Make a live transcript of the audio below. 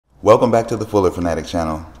Welcome back to the Fuller Fanatic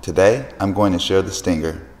channel. Today, I'm going to share the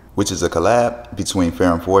Stinger, which is a collab between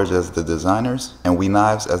Ferrum Forge as the designers and We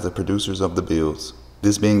Knives as the producers of the builds,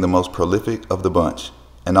 this being the most prolific of the bunch,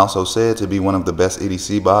 and also said to be one of the best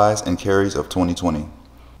EDC buys and carries of 2020.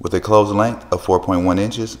 With a closed length of 4.1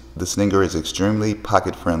 inches, the Stinger is extremely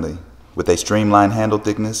pocket friendly, with a streamlined handle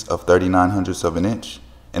thickness of 39/100ths of an inch,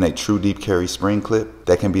 and a true deep carry spring clip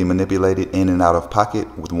that can be manipulated in and out of pocket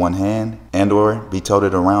with one hand and or be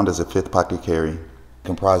toted around as a fifth pocket carry.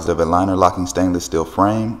 Comprised of a liner locking stainless steel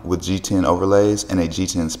frame with G10 overlays and a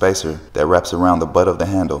G10 spacer that wraps around the butt of the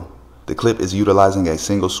handle. The clip is utilizing a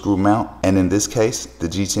single screw mount, and in this case the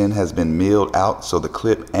G10 has been milled out so the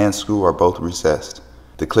clip and screw are both recessed.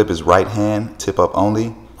 The clip is right hand tip up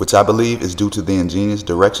only, which I believe is due to the ingenious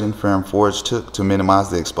direction Ferrum Forge took to minimize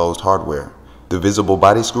the exposed hardware. The visible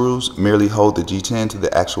body screws merely hold the G10 to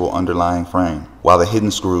the actual underlying frame, while the hidden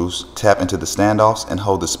screws tap into the standoffs and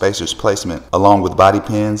hold the spacer's placement, along with body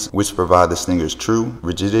pins which provide the Stinger's true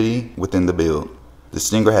rigidity within the build. The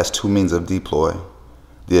Stinger has two means of deploy,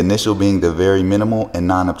 the initial being the very minimal and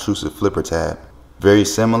non-obtrusive flipper tab, very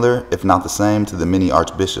similar if not the same to the mini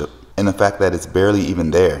Archbishop, in the fact that it's barely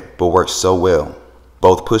even there, but works so well.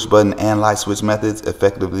 Both push button and light switch methods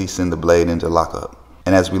effectively send the blade into lockup.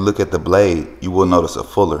 And as we look at the blade, you will notice a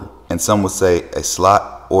fuller, and some would say a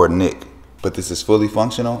slot or a nick. But this is fully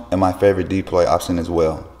functional and my favorite deploy option as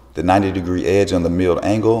well. The 90-degree edge on the milled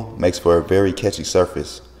angle makes for a very catchy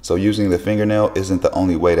surface, so using the fingernail isn't the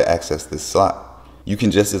only way to access this slot. You can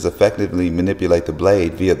just as effectively manipulate the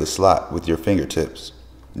blade via the slot with your fingertips.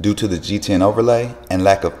 Due to the G10 overlay and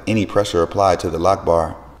lack of any pressure applied to the lock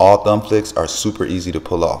bar, all thumb flicks are super easy to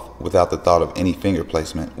pull off without the thought of any finger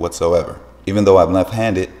placement whatsoever. Even though I'm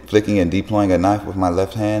left-handed, flicking and deploying a knife with my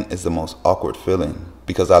left hand is the most awkward feeling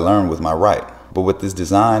because I learned with my right. But with this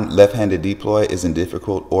design, left-handed deploy isn't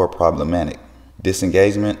difficult or problematic.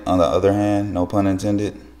 Disengagement, on the other hand, no pun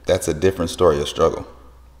intended, that's a different story of struggle.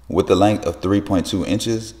 With the length of 3.2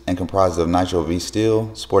 inches and comprised of nitro V steel,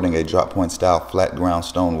 sporting a drop point style flat ground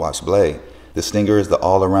stone wash blade, the Stinger is the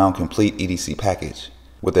all-around complete EDC package.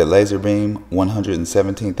 With a laser beam,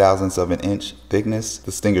 117/1000ths of an inch thickness,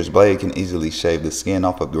 the Stinger's blade can easily shave the skin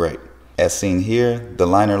off a grape. As seen here, the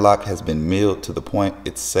liner lock has been milled to the point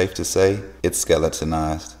it's safe to say it's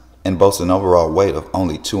skeletonized, and boasts an overall weight of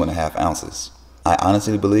only 2.5 ounces. I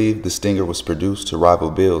honestly believe the Stinger was produced to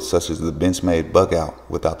rival builds such as the Benchmade Bugout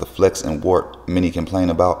without the flex and warp many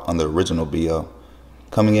complain about on the original BO.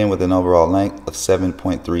 Coming in with an overall length of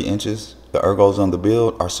 7.3 inches, the ergos on the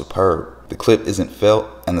build are superb. The clip isn't felt,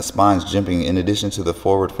 and the spine's jimping in addition to the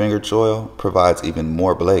forward finger choil provides even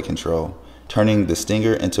more blade control, turning the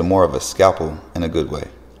Stinger into more of a scalpel in a good way.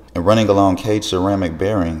 And running along cage ceramic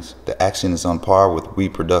bearings, the action is on par with We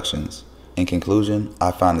Productions. In conclusion,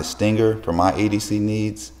 I find the Stinger for my EDC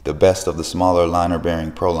needs the best of the smaller liner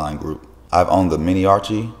bearing Proline group. I've owned the Mini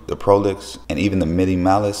Archie, the Prolix, and even the Mini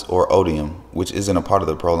Malice or Odium, which isn't a part of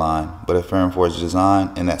the Pro line, but a Ferrum Forge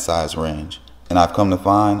design in that size range. And I've come to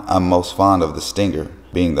find I'm most fond of the Stinger,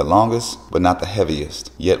 being the longest but not the heaviest,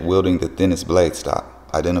 yet wielding the thinnest blade stock,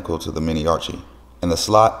 identical to the Mini Archie. And the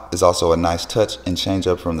slot is also a nice touch and change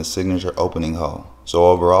up from the signature opening hole. So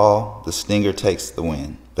overall, the Stinger takes the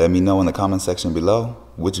win. Let me know in the comment section below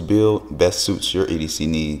which build best suits your EDC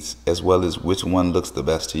needs, as well as which one looks the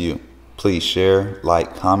best to you. Please share,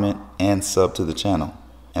 like, comment, and sub to the channel.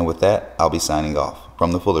 And with that, I'll be signing off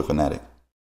from the Fuller Fanatic.